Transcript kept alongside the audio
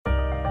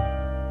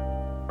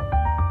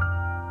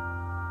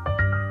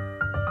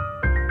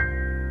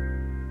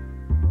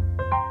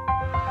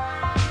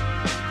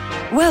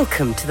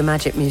Welcome to the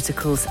Magic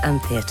Musicals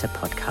and Theatre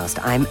podcast.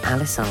 I'm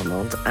Alice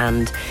Arnold,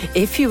 and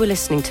if you were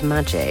listening to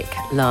Magic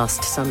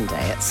last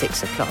Sunday at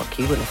 6 o'clock,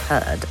 you will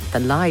have heard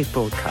the live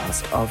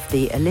broadcast of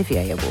the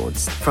Olivier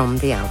Awards from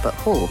the Albert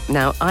Hall.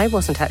 Now, I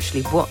wasn't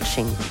actually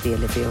watching the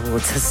Olivier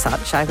Awards as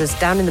such. I was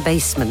down in the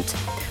basement,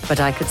 but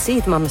I could see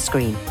them on the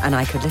screen and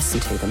I could listen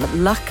to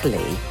them.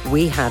 Luckily,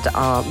 we had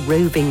our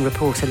roving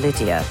reporter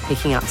Lydia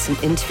picking up some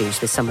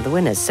interviews with some of the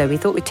winners, so we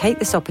thought we'd take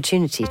this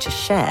opportunity to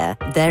share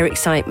their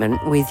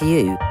excitement with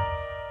you.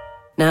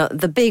 Now,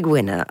 the big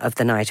winner of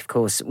the night, of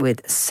course,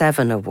 with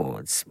 7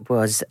 awards,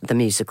 was the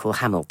musical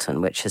Hamilton,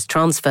 which has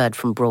transferred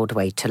from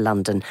Broadway to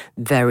London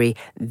very,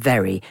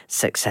 very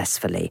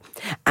successfully.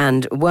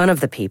 And one of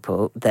the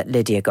people that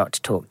Lydia got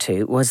to talk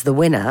to was the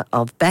winner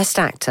of Best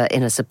Actor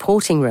in a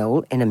Supporting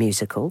Role in a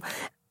Musical,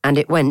 and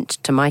it went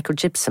to Michael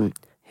Gibson,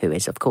 who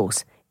is, of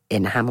course,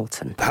 in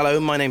Hamilton. Hello,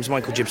 my name's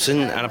Michael Gibson,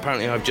 and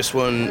apparently I've just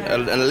won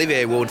an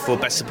Olivier Award for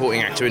Best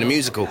Supporting Actor in a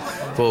Musical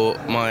for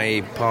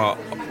my part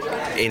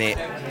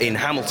in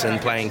Hamilton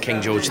playing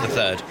King George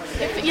III.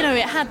 You know,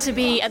 it had to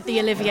be at the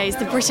Oliviers,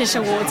 the British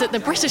Awards, that the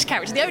British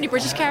character, the only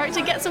British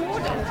character, gets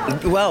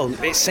awarded. Well,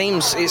 it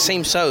seems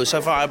so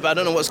far. I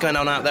don't know what's going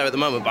on out there at the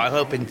moment, but I'm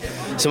hoping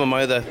some of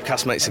my other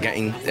castmates are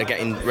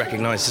getting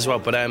recognised as well.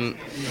 But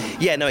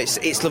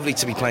it's lovely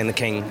to be playing the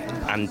King,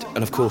 and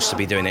of course to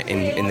be doing it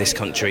in this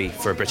country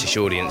for a British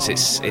audience.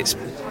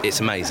 It's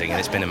amazing, and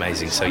it's been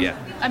amazing. So yeah.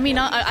 I mean,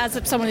 as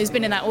someone who's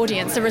been in that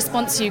audience, the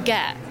response you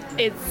get.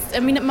 It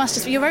must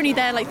just be, you're only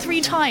there like 3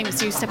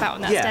 times you step out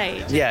on that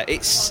stage. Yeah,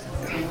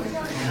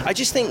 I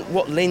just think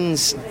what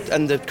Lynn's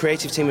and the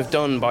creative team have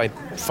done by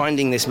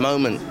finding this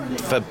moment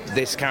for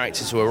this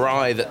character to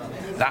arrive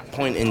at that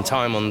point in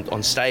time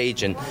on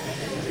stage, and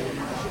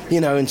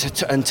you know, and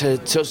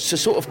to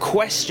sort of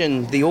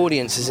question the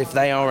audience as if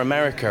they are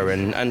America,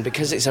 and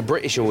because it's a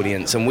British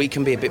audience and we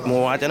can be a bit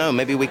more, I don't know,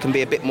 maybe we can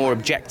be a bit more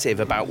objective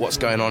about what's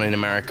going on in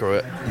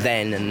America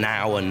then and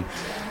now, and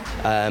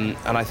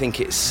I think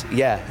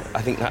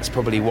I think that's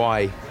probably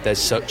why there's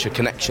such a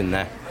connection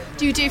there.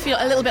 Do you feel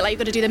a little bit like you've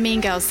got to do the Mean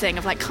Girls thing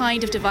of like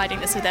kind of dividing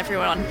this with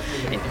everyone?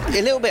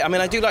 A little bit. I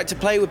mean, I do like to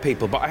play with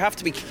people, but I have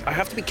to be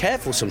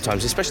careful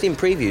sometimes, especially in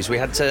previews.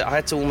 I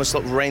had to almost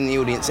like rein the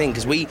audience in,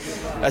 because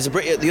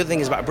the other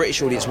thing is about a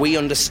British audience, we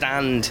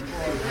understand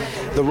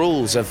the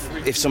rules of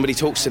if somebody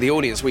talks to the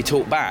audience, we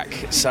talk back.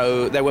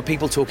 So there were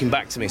people talking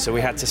back to me, so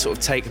we had to sort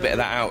of take a bit of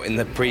that out in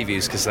the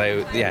previews, because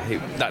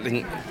that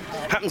didn't.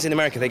 Happens in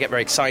America, they get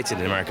very excited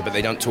in America, but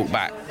they don't talk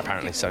back,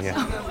 apparently, so yeah.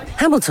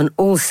 Hamilton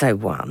also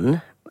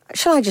won,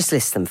 shall I just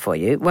list them for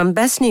you? Won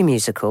Best New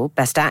Musical,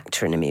 Best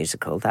Actor in a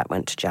Musical, that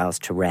went to Giles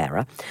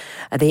Terera.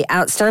 The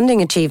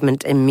Outstanding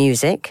Achievement in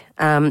Music,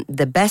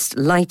 the Best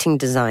Lighting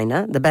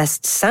Designer, the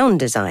Best Sound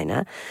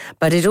Designer,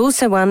 but it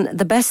also won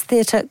the Best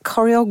Theatre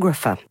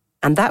Choreographer,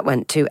 and that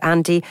went to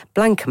Andy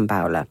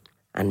Blankenbauer.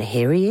 And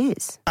here he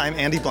is. I'm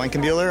Andy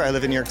Blankenbuehler. I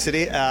live in New York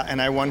City, and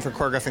I won for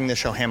choreographing the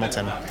show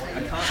Hamilton.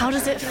 How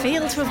does it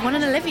feel to have won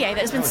an Olivier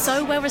that has been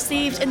so well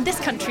received in this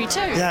country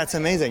too? Yeah, it's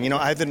amazing. You know,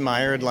 I've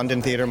admired London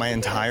theatre my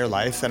entire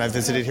life, and I've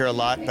visited here a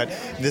lot, but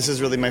this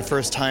is really my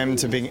first time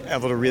to being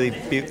able to really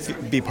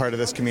be part of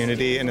this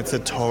community, and it's a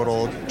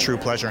total, true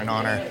pleasure and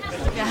honor.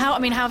 Yeah, how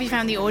have you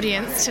found the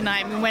audience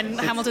tonight when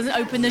Hamilton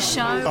opened the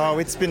show? Oh,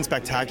 it's been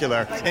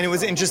spectacular. And it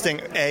was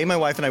interesting. My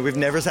wife and I, we've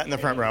never sat in the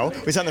front row.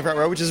 We sat in the front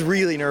row, which is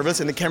really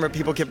nervous, and the camera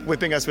people kept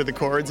whipping us with the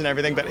cords and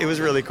everything, but it was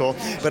really cool.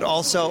 But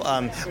also,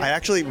 I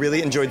actually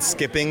really enjoyed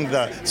skipping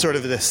the sort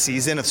of the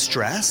season of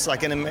stress.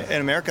 Like in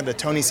America, the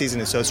Tony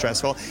season is so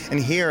stressful, and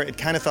here it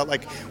kind of felt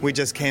like we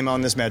just came on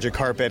this magic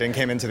carpet and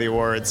came into the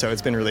awards, so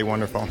it's been really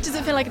wonderful. Does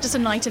it feel like just a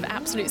night of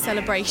absolute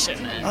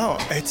celebration?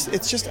 Oh,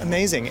 it's just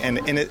amazing,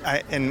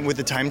 and with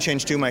the time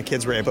change too, my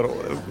kids were able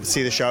to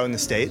see the show in the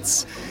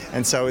States,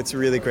 and so it's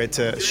really great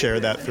to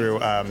share that through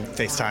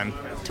FaceTime.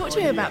 Talk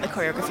to me about the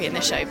choreography in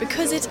the show,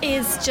 because it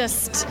is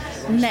just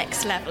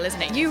next level,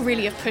 isn't it? You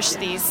really have pushed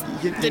these.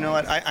 You know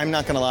what? I'm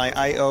not going to lie.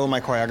 I owe my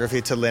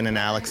choreography to Lynn and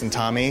Alex and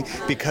Tommy,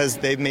 because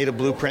they've made a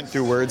blueprint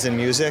through words and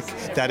music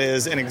that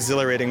is an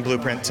exhilarating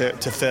blueprint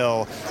to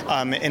fill.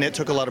 And it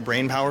took a lot of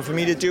brain power for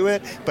me to do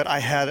it, but I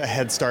had a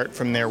head start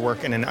from their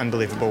work in an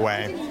unbelievable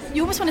way.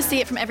 You almost want to see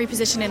it from every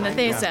position in the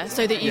theatre,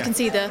 so that you can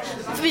see the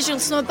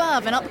visuals from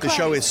above and up close. The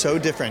show is so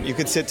different. You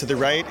could sit to the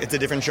right, it's a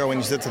different show when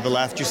you sit to the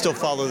left. You still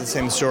follow the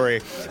same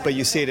story, but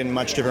you see it in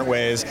much different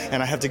ways,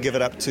 and I have to give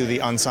it up to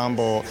the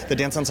ensemble. The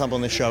dance ensemble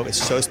in the show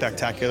is so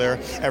spectacular.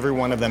 Every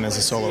one of them is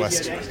a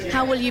soloist.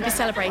 How will you be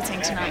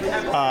celebrating tonight?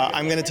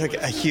 I'm going to take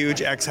a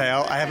huge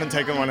exhale. I haven't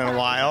taken one in a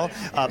while.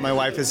 My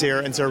wife is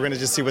here, and so we're going to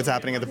just see what's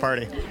happening at the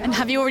party. And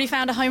have you already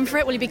found a home for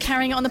it? Will you be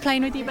carrying it on the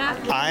plane with you back?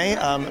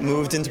 I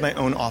moved into my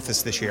own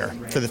office this year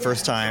for the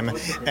first time,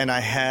 and I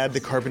had the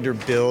carpenter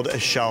build a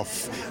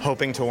shelf,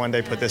 hoping to one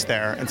day put this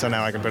there, and so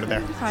now I can put it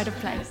there. Pride of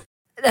place.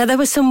 There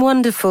were some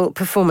wonderful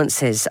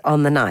performances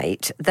on the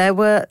night.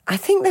 I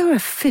think there were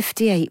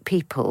 58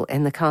 people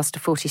in the cast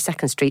of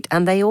 42nd Street,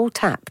 and they all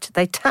tapped.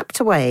 They tapped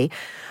away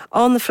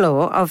on the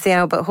floor of the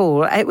Albert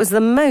Hall. It was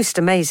the most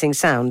amazing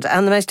sound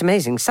and the most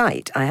amazing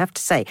sight, I have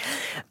to say.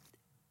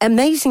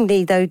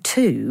 Amazingly, though,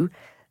 too,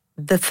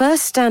 the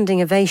first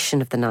standing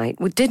ovation of the night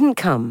didn't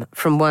come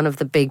from one of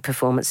the big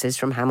performances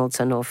from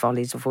Hamilton or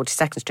Follies or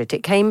 42nd Street.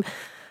 It came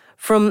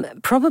from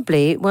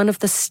probably one of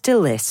the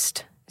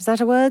stillest, is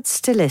that a word?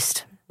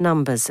 Stillest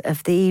numbers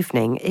of the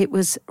evening. It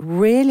was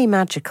really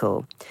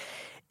magical.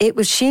 It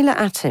was Sheila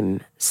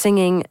Atim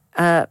singing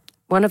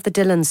one of the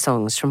Dylan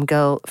songs from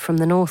Girl from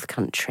the North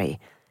Country.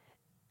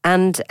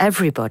 And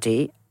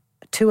everybody,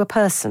 to a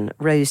person,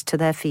 rose to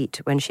their feet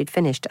when she'd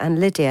finished. And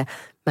Lydia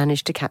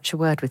managed to catch a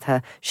word with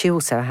her. She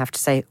also, I have to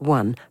say,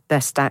 won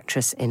Best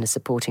Actress in a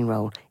Supporting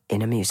Role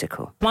in a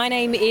Musical. My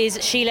name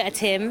is Sheila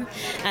Atim,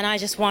 and I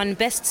just won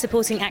Best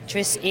Supporting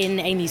Actress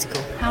in a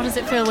Musical. How does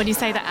it feel when you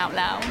say that out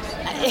loud?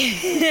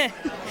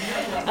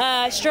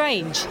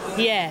 Strange,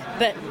 yeah,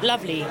 but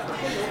lovely.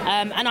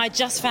 And I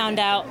just found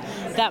out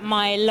that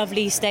my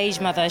lovely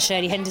stage mother,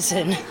 Shirley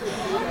Henderson,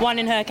 won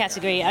in her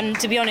category. And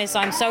to be honest,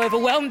 I'm so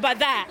overwhelmed by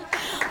that,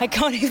 I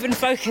can't even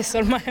focus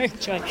on my own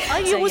joy.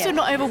 Are you also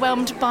not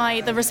overwhelmed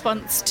by the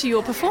response to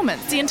your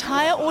performance? The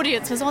entire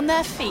audience was on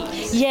their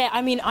feet. Yeah,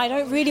 I mean, I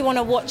don't really want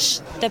to watch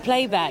the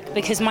playback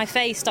because my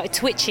face started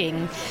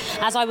twitching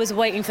as I was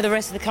waiting for the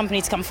rest of the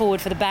company to come forward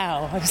for the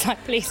bow. I was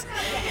like, please,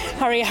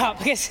 hurry up,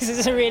 because this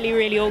is really,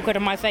 really awkward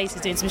and my face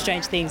is doing some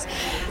strange things.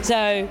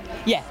 So,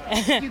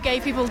 yeah. You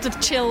gave people the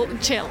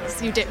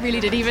chills. You really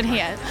did, even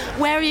here.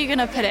 Where are you going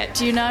to put it?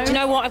 Do you know? Do you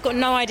know what? I've got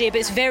no idea, but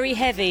it's very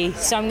heavy,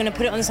 so I'm going to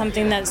put it on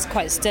something that's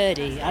quite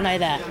sturdy. I know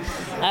that.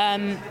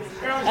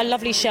 A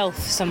lovely shelf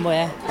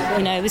somewhere,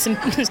 you know, with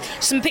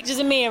some pictures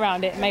of me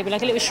around it, maybe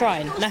like a little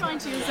shrine. No,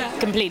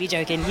 completely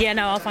joking. Yeah,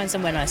 no, I'll find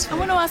somewhere nice. I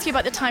want to ask you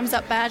about the Time's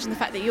Up badge and the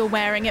fact that you're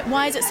wearing it.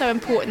 Why is it so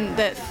important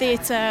that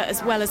theatre,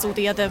 as well as all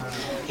the other,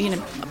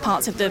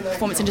 parts of the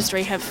performance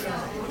industry,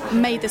 have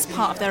made this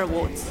part of their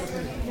awards?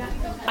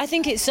 I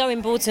think it's so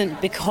important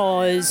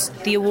because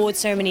the award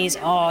ceremonies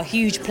are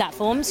huge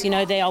platforms.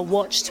 They are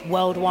watched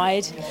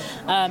worldwide,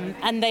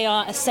 and they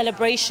are a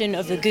celebration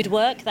of the good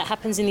work that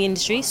happens in the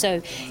industry.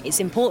 So it's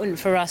important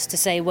for us to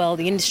say, well,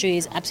 the industry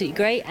is absolutely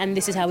great and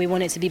this is how we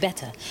want it to be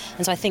better.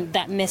 And so I think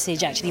that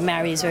message actually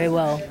marries very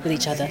well with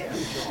each other.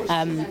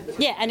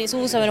 And it's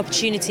also an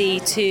opportunity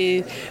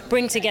to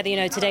bring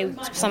together, today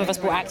some of us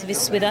brought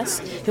activists with us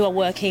who are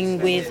working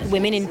with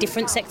women in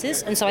different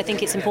sectors. And so I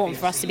think it's important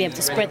for us to be able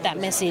to spread that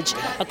message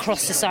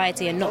across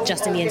society and not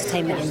just in the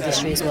entertainment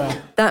industry as well.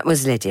 That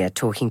was Lydia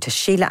talking to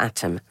Sheila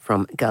Atim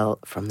from Girl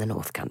from the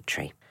North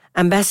Country.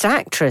 And Best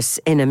Actress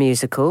in a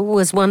Musical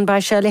was won by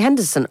Shirley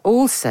Henderson,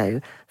 also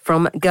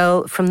from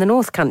Girl from the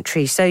North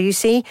Country. So you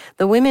see,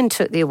 the women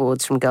took the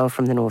awards from Girl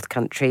from the North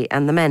Country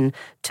and the men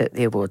took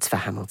the awards for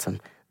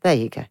Hamilton. There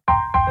you go.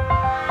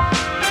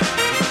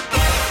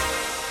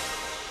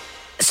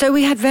 So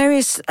we had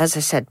various, as I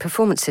said,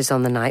 performances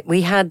on the night.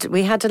 We had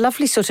a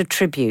lovely sort of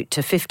tribute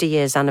to 50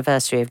 years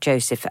anniversary of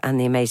Joseph and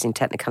the Amazing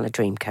Technicolor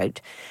Dreamcoat.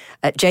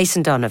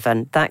 Jason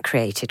Donovan, that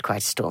created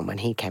quite a storm when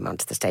he came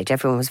onto the stage.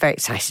 Everyone was very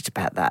excited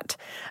about that.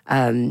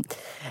 And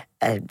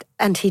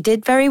he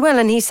did very well,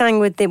 and he sang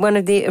with one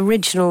of the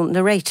original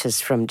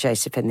narrators from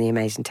Joseph and the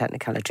Amazing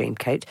Technicolor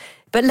Dreamcoat.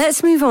 But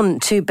let's move on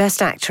to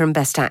Best Actor and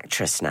Best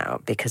Actress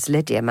now, because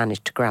Lydia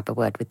managed to grab a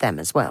word with them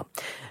as well.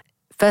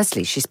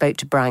 Firstly, she spoke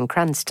to Bryan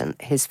Cranston,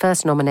 his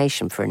first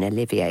nomination for an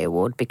Olivier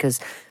Award,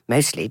 because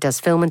mostly he does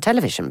film and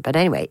television. But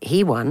anyway,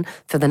 he won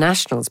for the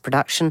National's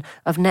production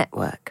of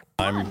Network.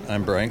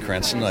 I'm Bryan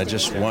Cranston. I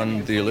just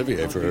won the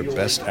Olivier for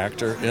Best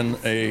Actor in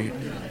a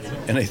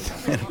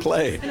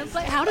play.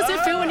 How does it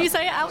feel when you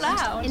say it out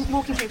loud?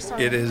 Walking through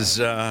storm. It is.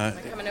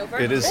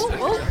 It is.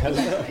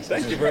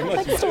 Thank you very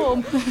much. Like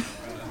storm.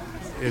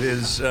 It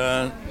is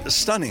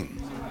stunning.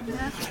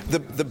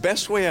 The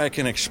best way I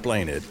can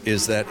explain it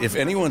is that if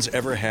anyone's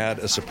ever had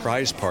a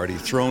surprise party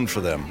thrown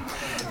for them,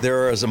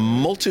 there is a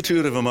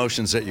multitude of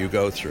emotions that you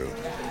go through.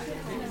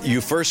 You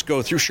first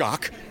go through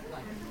shock,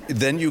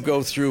 then you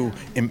go through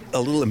a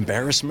little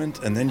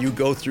embarrassment, and then you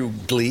go through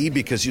glee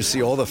because you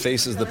see all the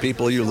faces of the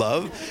people you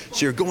love.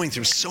 So you're going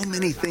through so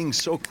many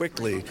things so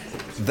quickly.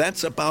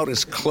 That's about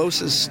as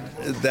close as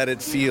that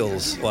it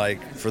feels like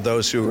for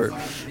those who are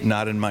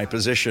not in my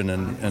position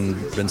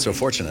and been so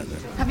fortunate.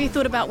 Have you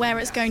thought about where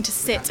it's going to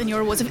sit in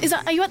your awards?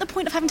 Are you at the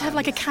point of having to have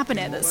like a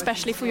cabinet that's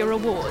specially for your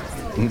awards?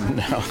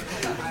 No.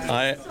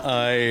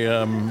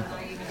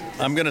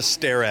 I'm going to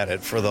stare at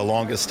it for the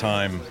longest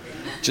time.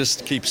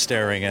 Just keep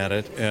staring at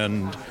it,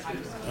 and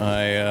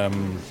I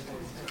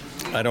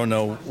don't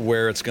know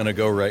where it's going to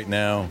go right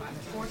now,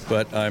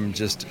 but I'm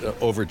just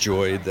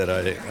overjoyed that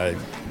I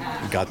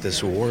got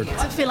this award.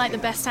 Does it feel like the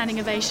best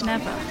standing ovation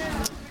ever?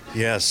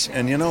 Yes,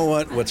 and you know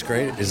what? What's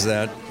great is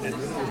that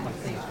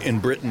in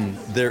Britain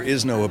there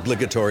is no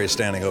obligatory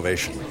standing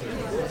ovation,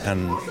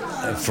 and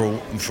for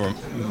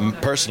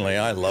personally,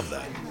 I love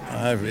that.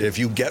 If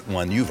you get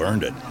one, you've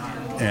earned it,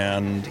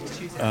 and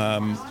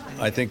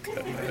I think,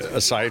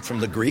 aside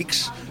from the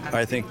Greeks,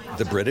 I think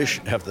the British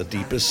have the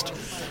deepest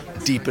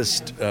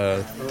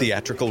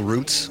theatrical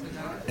roots,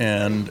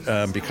 and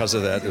because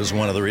of that, it was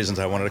one of the reasons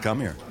I wanted to come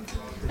here.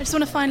 just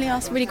want to finally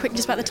ask really quickly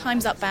just about the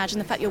Time's Up badge and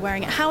the fact you're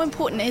wearing it. How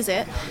important is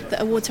it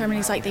that award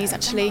ceremonies like these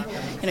actually,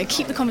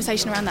 keep the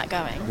conversation around that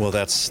going? Well,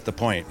 that's the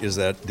point, is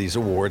that these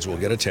awards will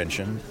get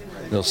attention.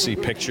 They'll see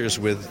pictures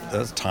with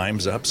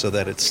Time's Up so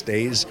that it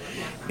stays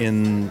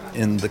in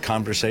the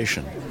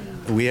conversation.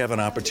 We have an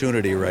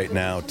opportunity right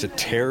now to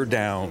tear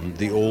down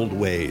the old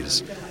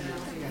ways.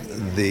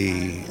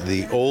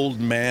 The old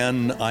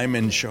man, I'm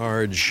in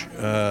charge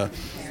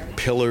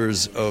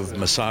pillars of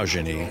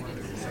misogyny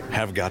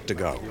have got to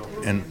go.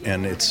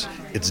 And it's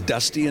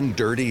dusty and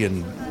dirty,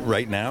 and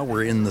right now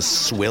we're in the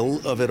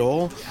swill of it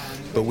all.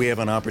 But we have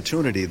an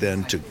opportunity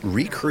then to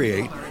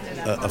recreate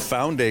a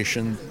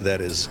foundation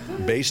that is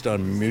based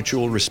on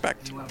mutual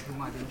respect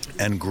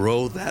and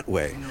grow that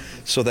way,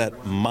 so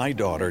that my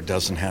daughter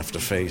doesn't have to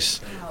face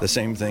the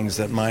same things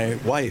that my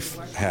wife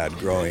had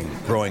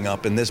growing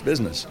up in this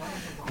business.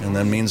 And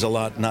that means a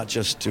lot, not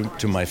just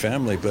to my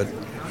family, but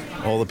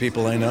all the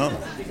people I know.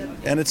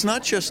 And it's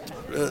not just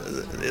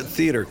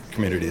theater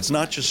community. It's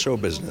not just show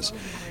business.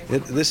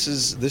 This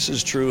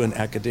is true in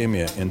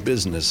academia, in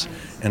business,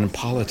 and in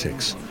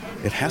politics.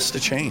 It has to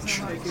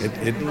change.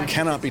 It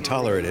cannot be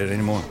tolerated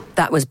anymore.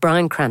 That was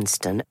Bryan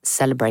Cranston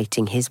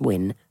celebrating his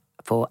win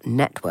for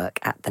Network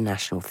at the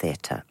National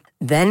Theatre.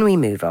 Then we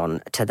move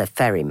on to The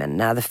Ferryman.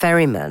 Now, The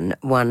Ferryman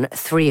won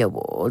 3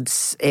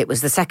 awards. It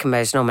was the second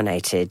most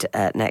nominated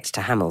next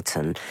to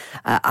Hamilton.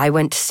 I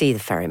went to see The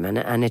Ferryman,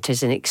 and it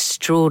is an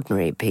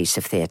extraordinary piece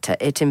of theatre.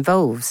 It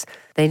involves,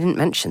 they didn't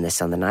mention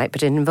this on the night,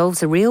 but it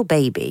involves a real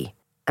baby.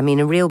 A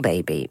real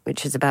baby,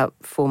 which is about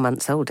 4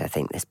 months old, I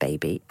think, this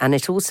baby. And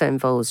it also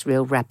involves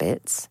real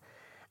rabbits,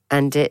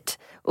 and it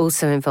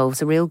also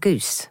involves a real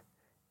goose.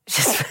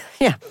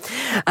 Yeah.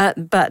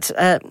 But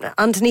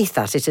underneath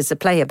that, it is a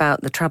play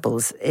about the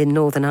Troubles in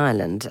Northern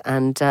Ireland,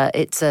 and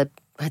it's an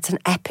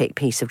epic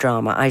piece of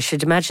drama. I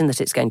should imagine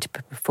that it's going to be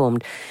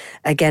performed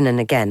again and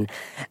again.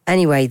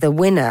 Anyway, the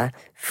winner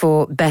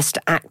for Best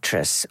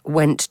Actress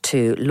went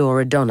to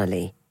Laura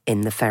Donnelly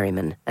in The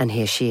Ferryman, and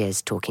here she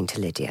is talking to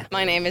Lydia.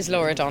 My name is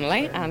Laura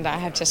Donnelly, and I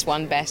have just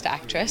won Best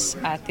Actress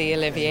at the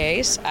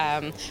Oliviers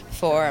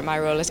for my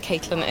role as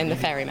Caitlin in The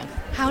Ferryman.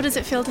 How does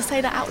it feel to say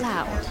that out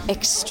loud?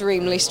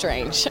 Extremely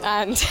strange,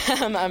 and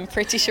I'm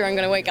pretty sure I'm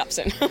going to wake up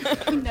soon.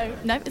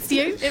 No, it's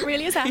you. It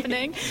really is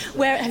happening.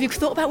 Where have you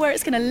thought about where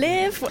it's going to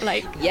live?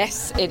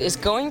 Yes, it is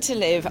going to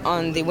live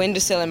on the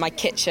windowsill in my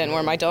kitchen,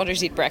 where my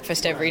daughters eat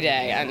breakfast every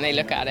day, and they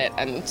look at it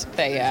and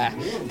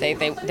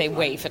they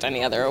wave at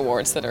any other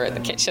awards that are in the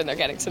kitchen. They're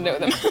getting to know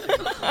them.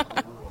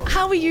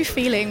 How were you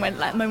feeling when,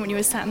 the moment you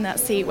were sat in that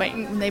seat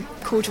when they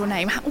called your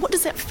name? What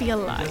does it feel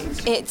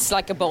like? It's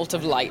like a bolt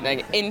of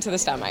lightning into the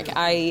stomach.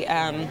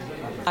 I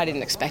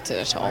didn't expect it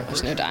at all,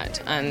 there's no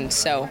doubt. And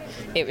so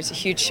it was a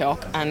huge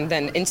shock, and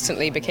then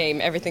instantly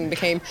everything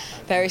became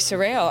very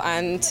surreal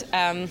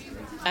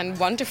and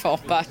wonderful.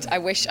 But I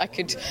wish I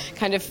could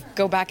kind of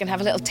go back and have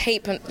a little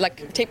tape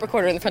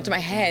recorder in the front of my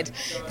head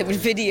that would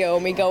video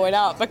me going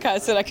up,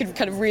 because then I could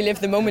kind of relive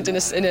the moment in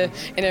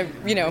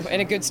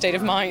a good state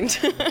of mind.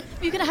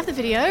 Are you going to have the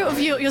video of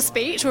your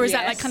speech, or is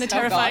that kind of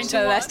terrifying to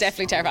watch? That's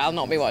definitely terrifying. I'll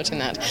not be watching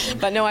that.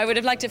 But no, I would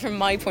have liked it from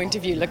my point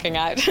of view looking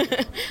out.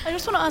 I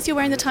just want to ask, you're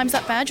wearing the Time's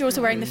Up badge, you're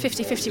also wearing the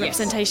 50-50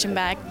 representation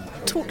bag.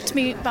 Talk to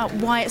me about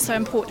why it's so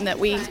important that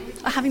we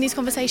are having these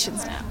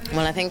conversations now.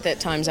 Well, I think that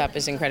Time's Up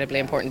is incredibly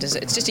important.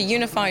 It's just a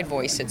unified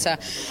voice. It's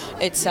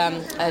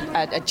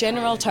a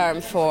general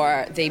term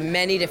for the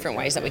many different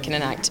ways that we can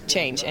enact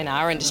change in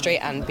our industry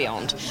and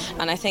beyond.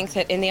 And I think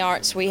that in the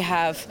arts we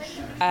have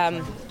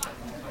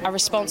a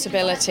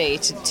responsibility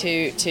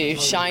to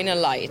shine a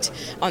light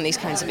on these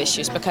kinds of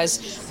issues,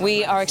 because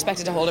we are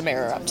expected to hold a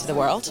mirror up to the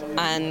world,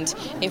 and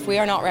if we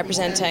are not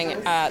representing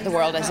the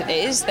world as it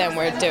is, then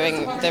we're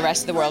doing the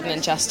rest of the world an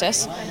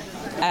injustice.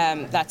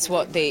 That's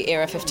what the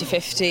Era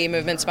 50-50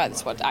 movement's about.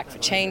 That's what Act for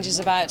Change is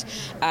about.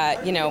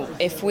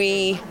 If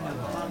we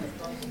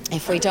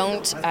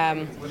don't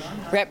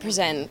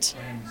represent,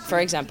 for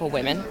example,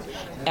 women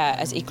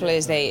as equally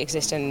as they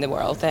exist in the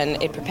world,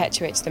 then it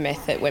perpetuates the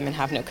myth that women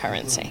have no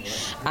currency,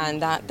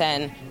 and that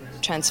then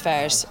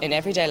transfers in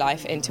everyday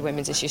life into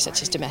women's issues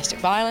such as domestic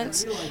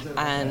violence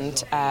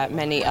and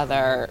many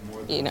other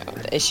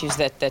issues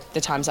that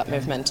the Time's Up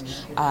movement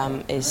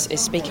is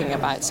speaking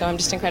about. So I'm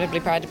just incredibly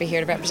proud to be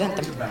here to represent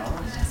them.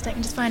 Fantastic.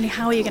 And just finally,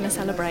 how are you going to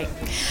celebrate?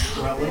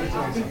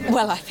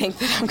 Well, I think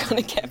that I'm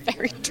going to get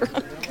very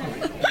drunk.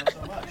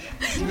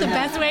 The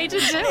best way to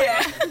do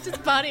it.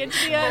 Just party and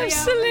cheer.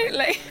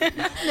 Absolutely.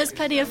 There's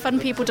plenty of fun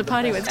people to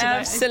party with tonight.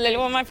 Absolutely.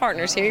 Well, my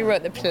partner's here. He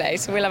wrote the play,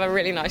 so we'll have a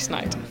really nice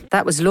night.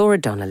 That was Laura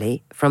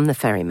Donnelly from The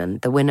Ferryman,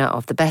 the winner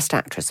of the Best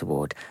Actress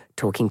Award,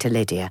 talking to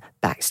Lydia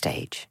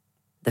backstage.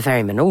 The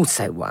Ferryman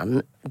also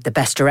won the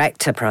Best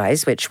Director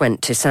prize, which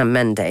went to Sam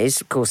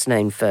Mendes, of course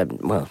known for,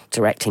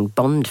 directing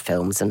Bond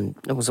films and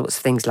all sorts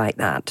of things like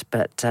that.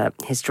 But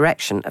his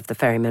direction of The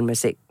Ferryman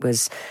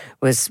was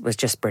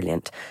just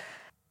brilliant.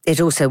 It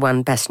also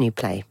won Best New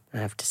Play, I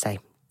have to say.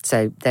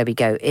 So there we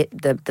go.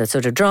 The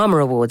sort of drama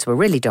awards were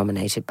really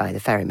dominated by The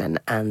Ferryman,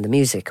 and the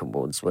music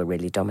awards were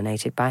really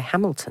dominated by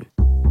Hamilton.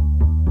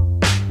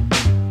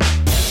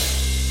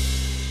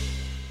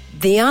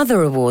 The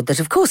other award that,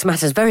 of course,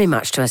 matters very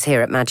much to us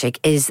here at Magic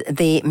is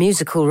the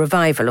Musical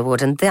Revival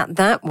Award, and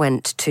that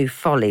went to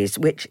Follies,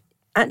 which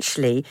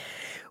actually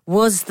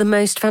was the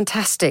most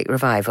fantastic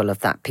revival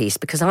of that piece,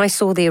 because I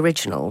saw the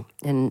original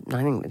in,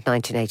 I think,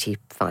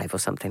 1985 or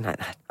something like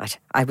that.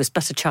 I was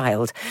but a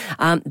child.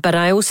 But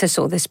I also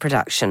saw this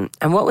production.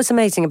 And what was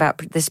amazing about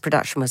this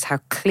production was how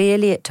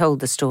clearly it told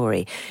the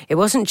story. It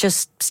wasn't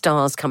just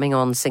stars coming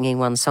on singing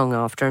one song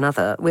after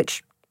another,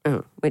 which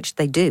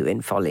they do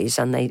in Follies,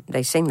 and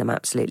they sing them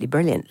absolutely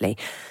brilliantly.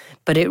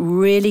 But it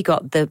really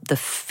got the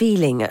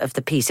feeling of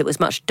the piece. It was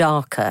much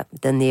darker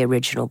than the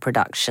original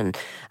production.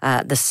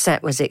 The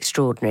set was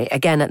extraordinary,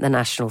 again at the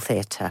National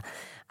Theatre.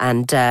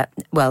 And, I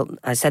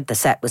said the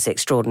set was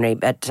extraordinary,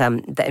 but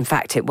in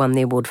fact it won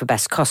the award for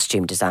Best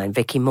Costume Design.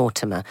 Vicky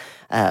Mortimer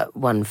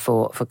won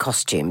for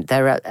costume.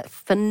 There are a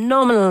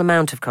phenomenal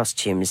amount of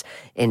costumes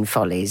in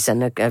Follies,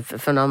 and a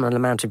phenomenal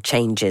amount of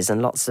changes,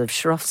 and lots of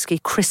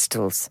Swarovski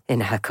crystals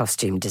in her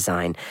costume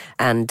design.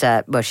 And,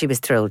 she was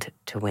thrilled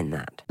to win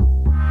that.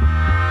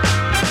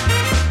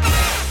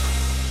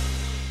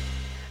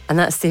 And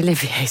that's the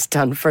Olivier's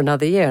done for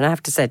another year. And I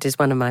have to say, it is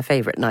one of my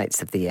favourite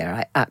nights of the year.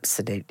 I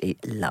absolutely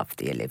love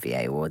the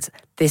Olivier Awards.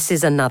 This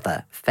is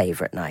another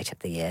favourite night of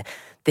the year.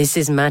 This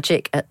is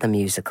Magic at the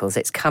Musicals.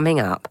 It's coming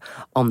up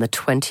on the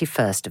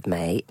 21st of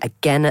May,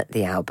 again at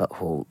the Albert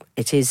Hall.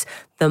 It is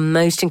the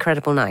most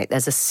incredible night.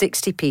 There's a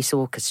 60-piece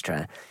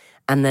orchestra,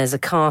 and there's a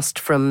cast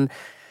from,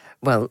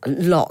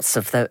 lots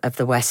of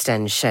the West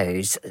End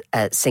shows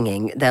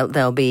singing.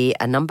 There'll be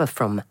a number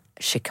from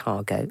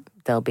Chicago.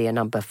 There'll be a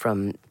number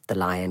from The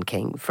Lion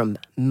King, from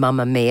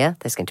Mamma Mia.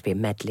 There's going to be a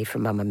medley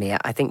from Mamma Mia.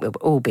 I think we'll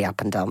all be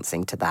up and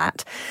dancing to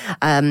that.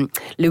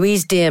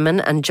 Louise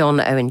Dearman and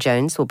John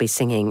Owen-Jones will be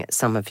singing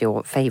some of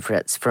your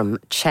favourites from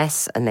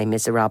Chess and Les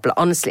Miserables.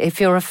 Honestly, if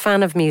you're a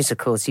fan of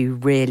musicals, you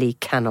really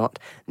cannot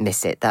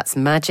miss it. That's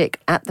Magic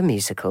at the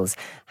Musicals,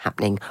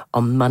 happening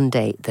on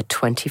Monday, the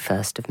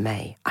 21st of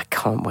May. I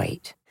can't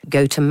wait.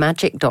 Go to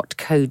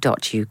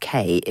magic.co.uk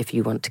if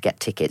you want to get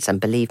tickets, and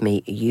believe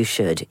me, you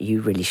should.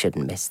 You really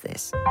shouldn't miss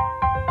this.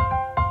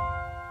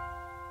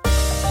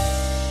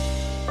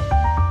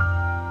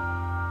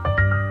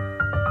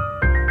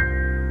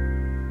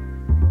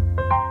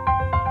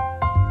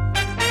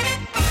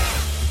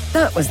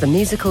 That was the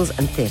Musicals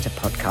and Theatre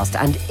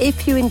podcast, and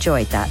if you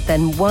enjoyed that,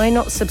 then why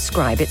not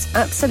subscribe? It's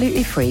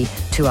absolutely free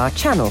to our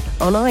channel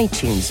on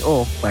iTunes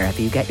or wherever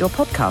you get your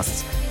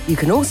podcasts. You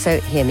can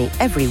also hear me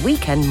every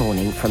weekend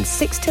morning from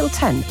 6 till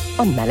 10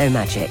 on Mellow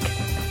Magic.